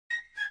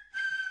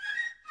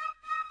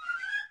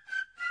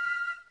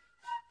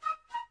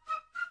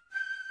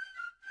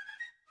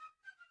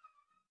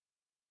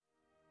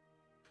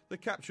The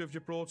capture of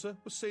Gibraltar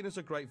was seen as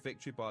a great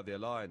victory by the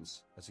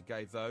Alliance, as it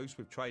gave those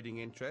with trading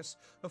interests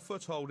a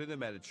foothold in the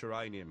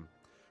Mediterranean,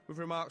 with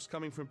remarks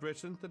coming from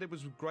Britain that it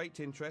was of great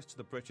interest to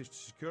the British to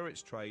secure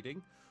its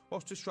trading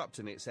whilst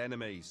disrupting its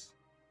enemies.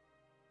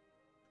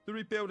 The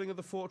rebuilding of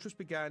the fortress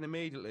began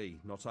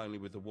immediately, not only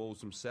with the walls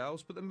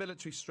themselves but the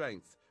military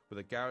strength, with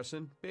a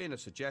garrison being a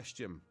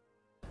suggestion.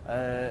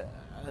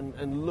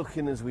 And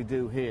looking as we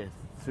do here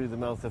through the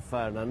mouth of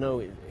fire, and I know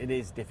it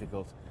is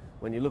difficult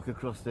when you look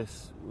across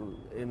this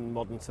in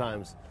modern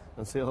times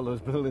and see all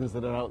those buildings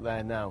that are out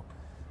there now,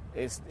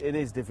 it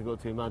is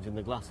difficult to imagine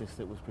the glacis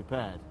that was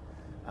prepared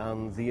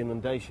and the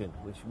inundation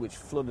which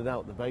flooded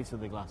out the base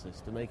of the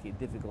glacis to make it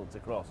difficult to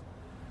cross.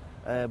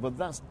 But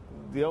that's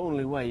the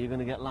only way you're going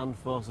to get land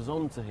forces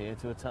onto here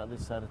to attack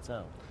this side of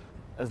town.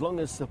 As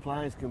long as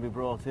supplies can be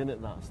brought in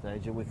at that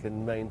stage and we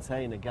can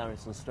maintain a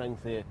garrison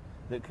strength here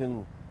that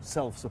can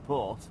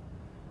self-support,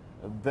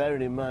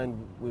 bearing in mind,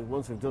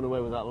 once we've done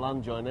away with that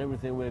land join,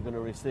 everything we're going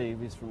to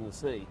receive is from the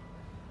sea.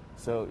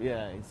 So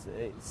yeah,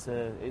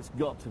 it's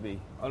got to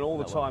be. And all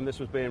the time this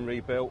was being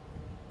rebuilt,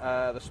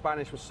 the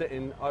Spanish were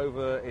sitting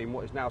over in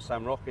what is now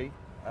San Roque,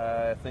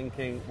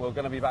 thinking we're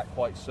going to be back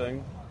quite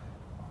soon.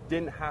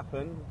 Didn't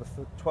happen. The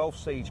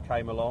 12th siege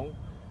came along,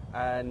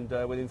 and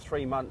within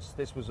 3 months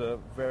this was a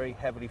very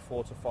heavily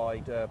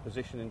fortified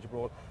position in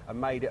Gibraltar and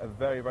made it a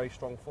very, very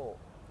strong fort.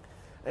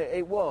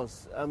 It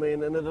was. I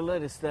mean, and at a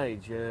later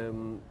stage,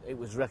 it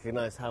was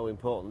recognised how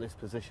important this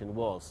position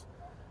was,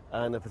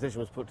 and a petition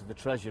was put to the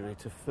Treasury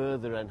to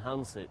further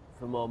enhance it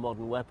for more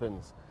modern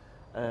weapons.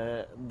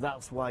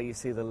 That's why you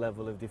see the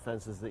level of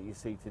defences that you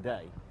see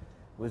today,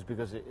 was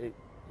because it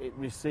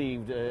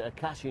received a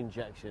cash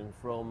injection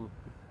from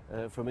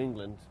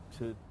England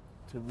to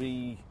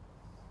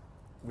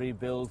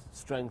rebuild,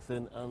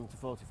 strengthen, and to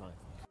fortify.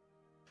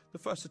 The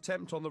first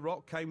attempt on the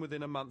rock came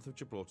within a month of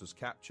Gibraltar's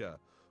capture.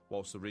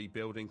 Whilst the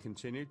rebuilding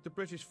continued, the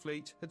British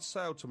fleet had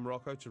sailed to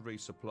Morocco to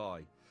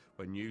resupply,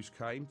 when news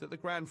came that the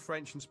Grand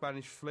French and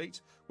Spanish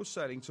fleet was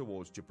sailing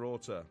towards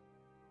Gibraltar.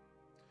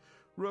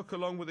 Rooke,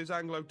 along with his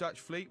Anglo-Dutch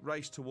fleet,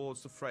 raced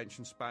towards the French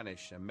and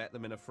Spanish and met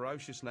them in a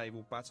ferocious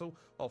naval battle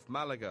off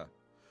Malaga.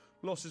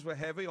 Losses were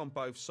heavy on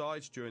both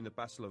sides during the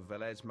Battle of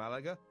Vélez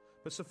Malaga,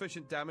 but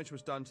sufficient damage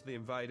was done to the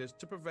invaders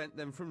to prevent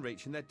them from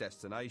reaching their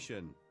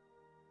destination.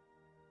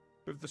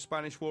 With the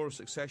Spanish War of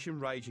Succession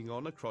raging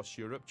on across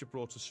Europe,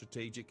 Gibraltar's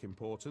strategic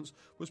importance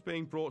was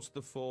being brought to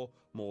the fore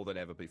more than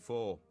ever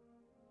before.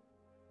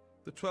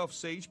 The 12th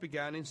siege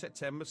began in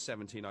September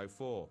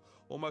 1704,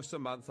 almost a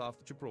month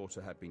after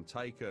Gibraltar had been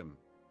taken.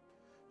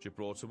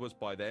 Gibraltar was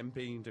by then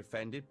being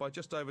defended by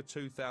just over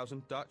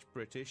 2,000 Dutch,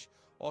 British,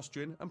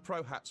 Austrian and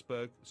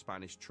pro-Habsburg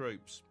Spanish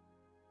troops.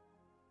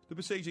 The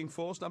besieging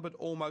force numbered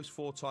almost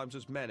 4 times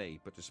as many,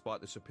 but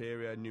despite the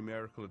superior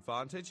numerical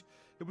advantage,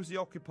 it was the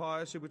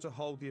occupiers who were to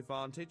hold the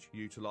advantage,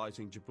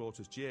 utilising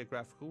Gibraltar's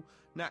geographical,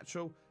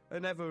 natural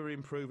and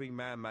ever-improving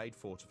man-made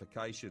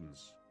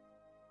fortifications.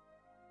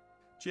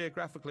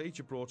 Geographically,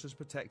 Gibraltar is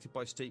protected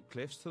by steep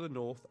cliffs to the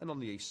north and on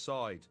the east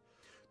side.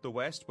 The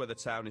west, where the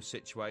town is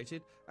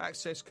situated,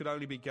 access could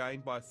only be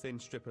gained by a thin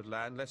strip of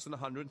land less than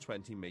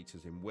 120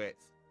 metres in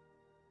width.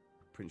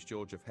 Prince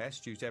George of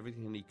Hesse used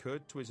everything he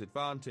could to his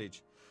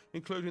advantage,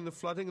 including the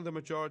flooding of the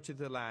majority of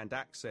the land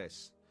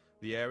access.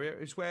 The area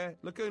is where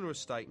Laguna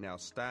Estate now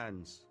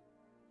stands.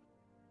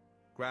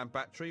 Grand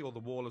Battery, or the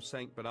Wall of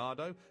St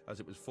Bernardo, as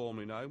it was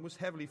formerly known, was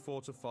heavily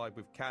fortified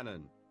with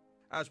cannon,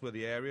 as were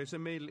the areas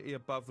immediately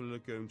above the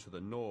lagoon to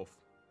the north.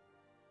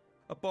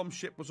 A bomb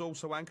ship was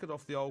also anchored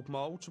off the Old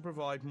Mole to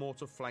provide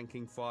mortar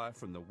flanking fire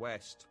from the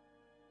west.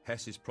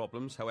 Hesse's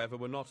problems, however,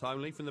 were not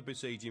only from the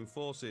besieging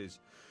forces.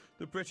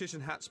 The British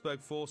and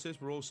Habsburg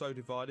forces were also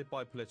divided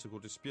by political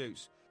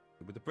disputes,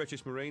 with the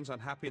British Marines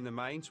unhappy in the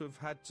main to have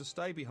had to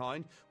stay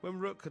behind when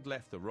Rooke had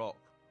left the Rock.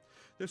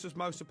 This was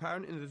most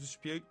apparent in the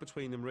dispute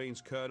between the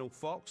Marines Colonel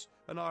Fox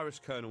and Irish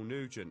Colonel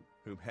Nugent,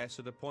 whom Hesse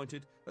had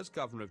appointed as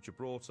Governor of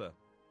Gibraltar.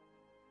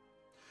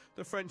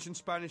 The French and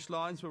Spanish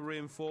lines were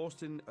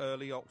reinforced in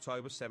early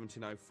October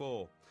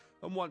 1704,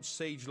 and once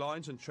siege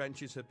lines and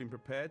trenches had been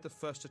prepared, the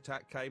first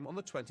attack came on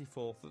the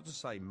 24th of the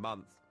same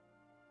month.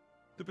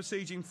 The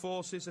besieging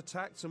forces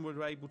attacked and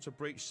were able to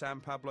breach San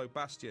Pablo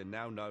Bastion,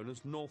 now known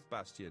as North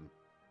Bastion,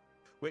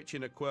 which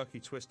in a quirky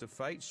twist of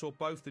fate saw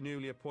both the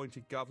newly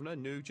appointed Governor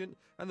Nugent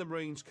and the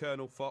Marines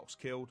Colonel Fox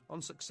killed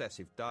on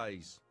successive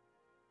days.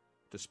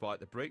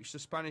 Despite the breach, the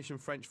Spanish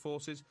and French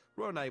forces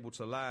were unable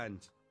to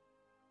land.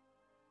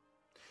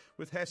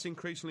 With Hesse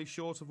increasingly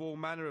short of all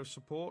manner of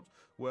support,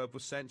 word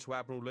was sent to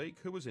Admiral Leake,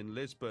 who was in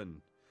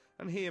Lisbon,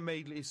 and he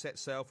immediately set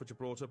sail for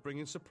Gibraltar,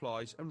 bringing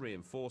supplies and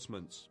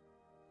reinforcements.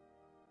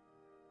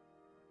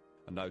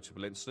 A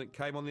notable incident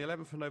came on the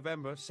 11th of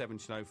November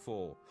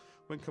 1704,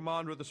 when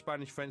commander of the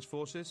Spanish-French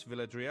forces,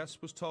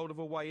 Villadrias, was told of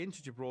a way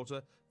into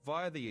Gibraltar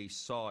via the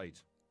east side.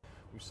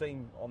 We've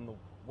seen on the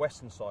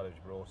western side of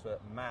Gibraltar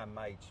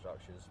man-made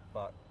structures,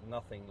 but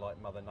nothing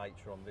like Mother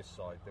Nature on this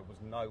side. There was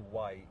no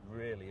way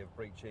really of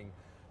breaching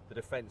the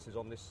defences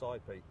on this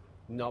side, Pete.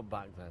 Not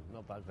back then,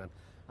 not back then.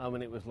 I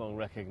mean, it was long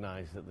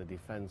recognised that the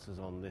defences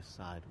on this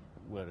side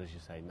were, as you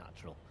say,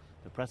 natural.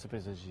 The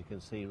precipice, as you can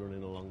see,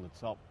 running along the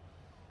top,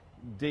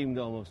 deemed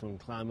almost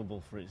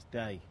unclimbable for its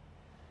day.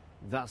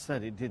 That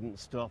said, it didn't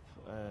stop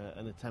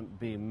an attempt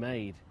being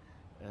made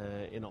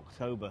in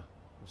October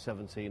of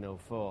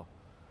 1704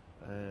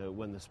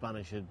 when the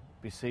Spanish had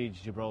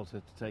besieged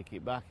Gibraltar to take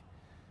it back.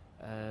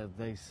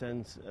 They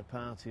sent a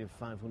party of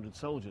 500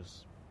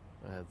 soldiers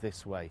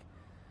this way.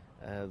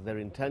 Their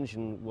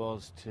intention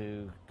was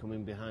to come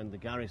in behind the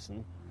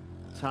garrison,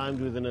 timed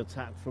with an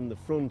attack from the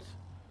front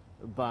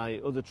by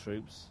other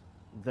troops.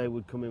 They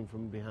would come in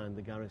from behind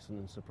the garrison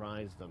and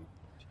surprise them.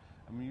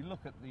 And when you look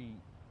at the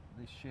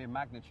sheer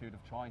magnitude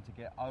of trying to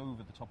get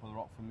over the top of the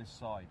rock from this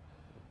side,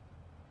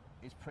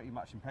 it's pretty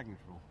much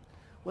impenetrable.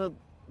 Well,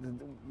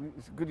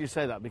 it's good you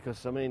say that,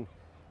 because, I mean,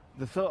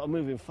 the thought of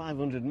moving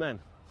 500 men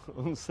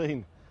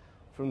unseen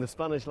from the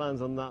Spanish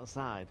lines on that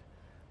side,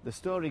 the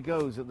story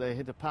goes that they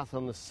hit a path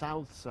on the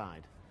south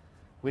side,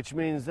 which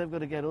means they've got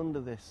to get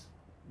under this.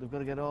 They've got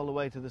to get all the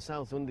way to the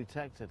south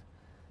undetected,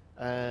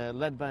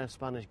 led by a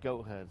Spanish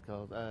goat herd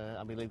called,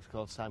 I believe it's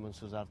called Simon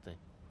Suzarte.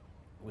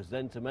 Was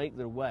then to make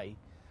their way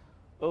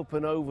up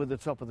and over the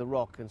top of the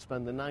rock and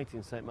spend the night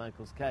in St.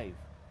 Michael's Cave,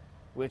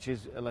 which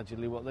is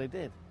allegedly what they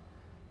did.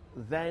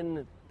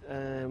 Then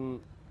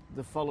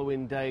the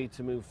following day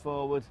to move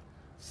forward,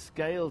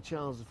 scale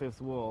Charles V's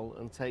wall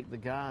and take the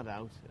guard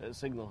out at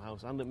Signal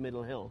House and at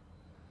Middle Hill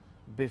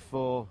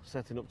before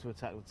setting up to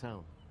attack the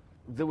town.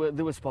 They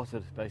were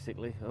spotted,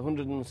 basically.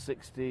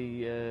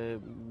 160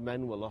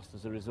 men were lost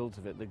as a result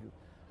of it.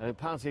 A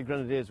party of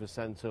grenadiers was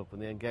sent up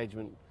and the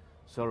engagement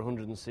saw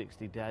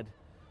 160 dead.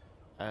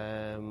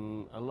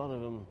 A lot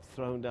of them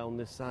thrown down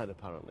this side,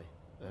 apparently,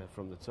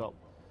 from the top,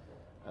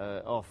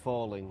 or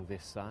falling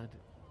this side.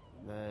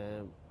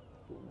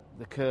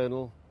 The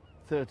colonel,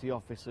 30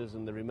 officers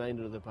and the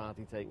remainder of the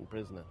party taken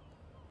prisoner.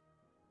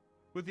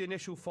 With the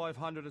initial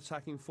 500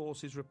 attacking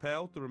forces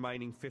repelled, the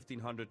remaining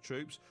 1,500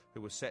 troops,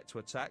 who were set to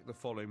attack the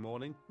following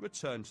morning,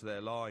 returned to their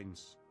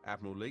lines.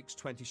 Admiral Leake's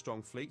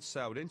 20-strong fleet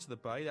sailed into the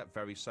bay that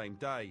very same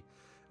day,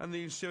 and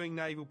the ensuing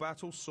naval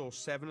battle saw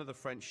 7 of the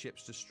French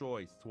ships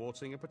destroyed,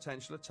 thwarting a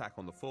potential attack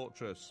on the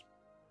fortress.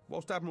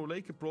 Whilst Admiral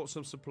Leake had brought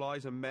some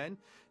supplies and men,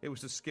 it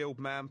was the skilled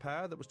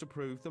manpower that was to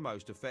prove the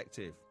most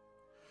effective.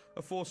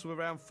 A force of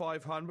around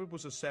 500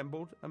 was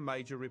assembled and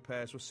major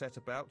repairs were set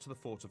about to the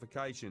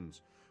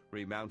fortifications,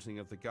 remounting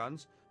of the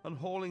guns and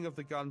hauling of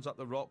the guns up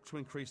the rock to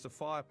increase the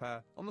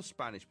firepower on the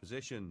Spanish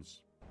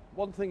positions.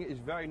 One thing that is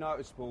very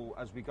noticeable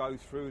as we go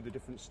through the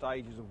different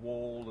stages of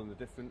wall and the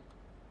different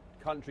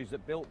countries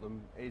that built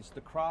them is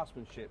the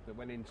craftsmanship that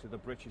went into the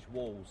British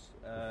walls.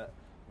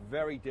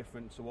 Very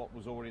different to what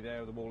was already there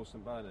at the Wall of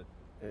St Bernard.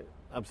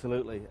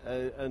 Absolutely,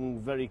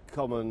 and very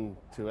common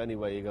to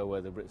anywhere you go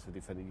where the Brits are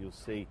defending. You'll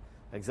see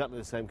exactly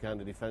the same kind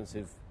of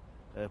defensive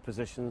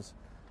positions,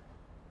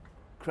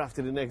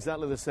 crafted in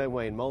exactly the same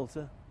way in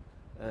Malta,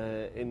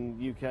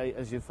 in UK,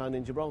 as you'd find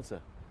in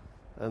Gibraltar.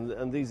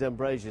 And these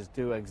embrasures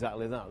do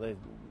exactly that.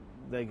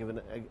 They give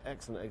an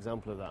excellent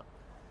example of that.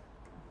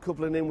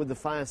 Coupling in with the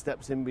fire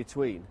steps in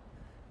between,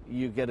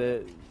 you get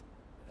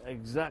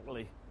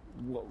exactly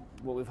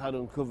what we've had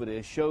uncovered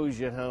here. Shows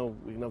you how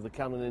we can have the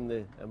cannon in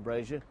the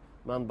embrasure,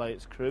 manned by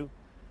its crew,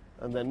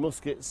 and then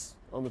muskets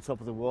on the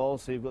top of the wall,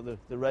 so you've got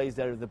the raised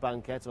area of the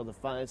banquette or the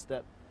fire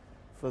step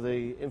for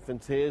the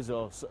infanteers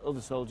or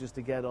other soldiers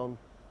to get on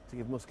to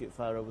give musket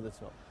fire over the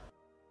top.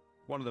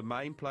 One of the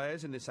main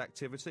players in this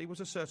activity was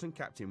a certain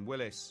Captain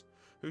Willis,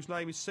 whose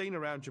name is seen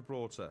around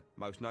Gibraltar,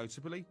 most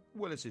notably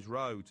Willis's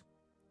Road.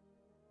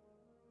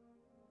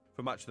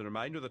 For much of the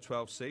remainder of the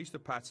 12th siege, the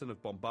pattern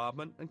of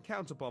bombardment and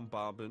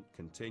counter-bombardment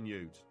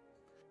continued.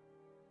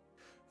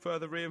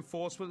 Further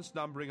reinforcements,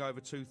 numbering over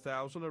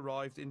 2,000,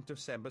 arrived in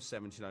December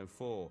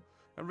 1704,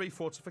 and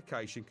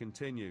refortification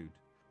continued.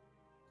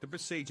 The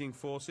besieging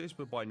forces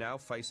were by now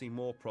facing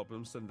more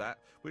problems than that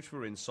which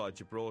were inside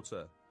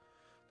Gibraltar.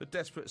 The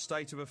desperate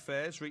state of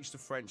affairs reached the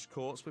French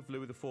courts, with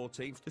Louis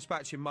XIV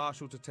dispatching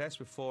Marshal D'Este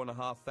with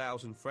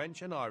 4,500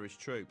 French and Irish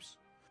troops.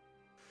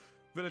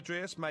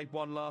 Villadrias made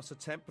one last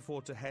attempt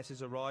before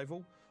D'Este's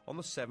arrival on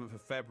the 7th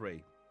of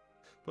February.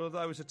 But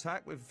although his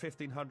attack with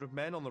 1,500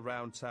 men on the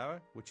Round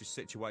Tower, which is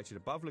situated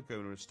above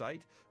Laguna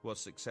Estate, was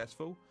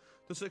successful,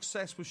 the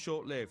success was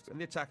short-lived and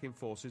the attacking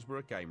forces were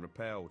again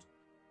repelled.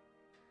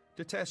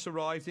 D'Este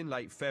arrived in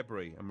late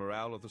February, and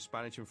morale of the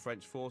Spanish and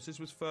French forces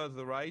was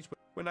further raised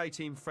when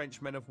 18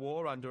 French men of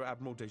war under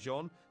Admiral de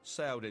Jonge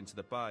sailed into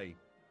the bay.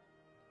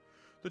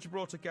 The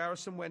Gibraltar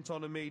garrison went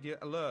on immediate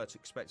alert,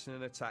 expecting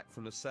an attack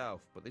from the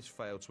south, but this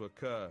failed to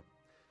occur.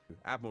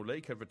 Admiral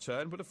Leake had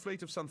returned with a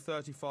fleet of some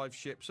 35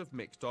 ships of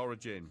mixed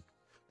origin.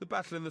 The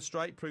battle in the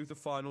Strait proved the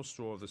final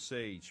straw of the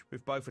siege,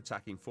 with both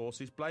attacking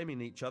forces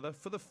blaming each other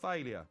for the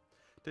failure.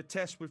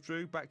 D'Este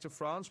withdrew back to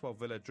France while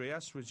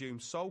Villadrias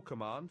resumed sole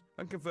command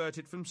and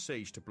converted from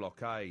siege to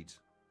blockade.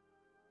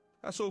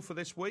 That's all for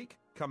this week.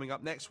 Coming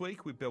up next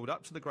week, we build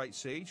up to the Great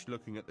Siege,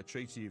 looking at the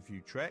Treaty of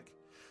Utrecht,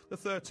 the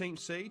 13th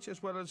siege,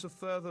 as well as a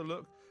further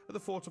look are the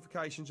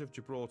fortifications of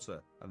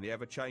Gibraltar and the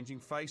ever-changing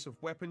face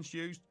of weapons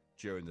used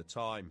during the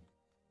time.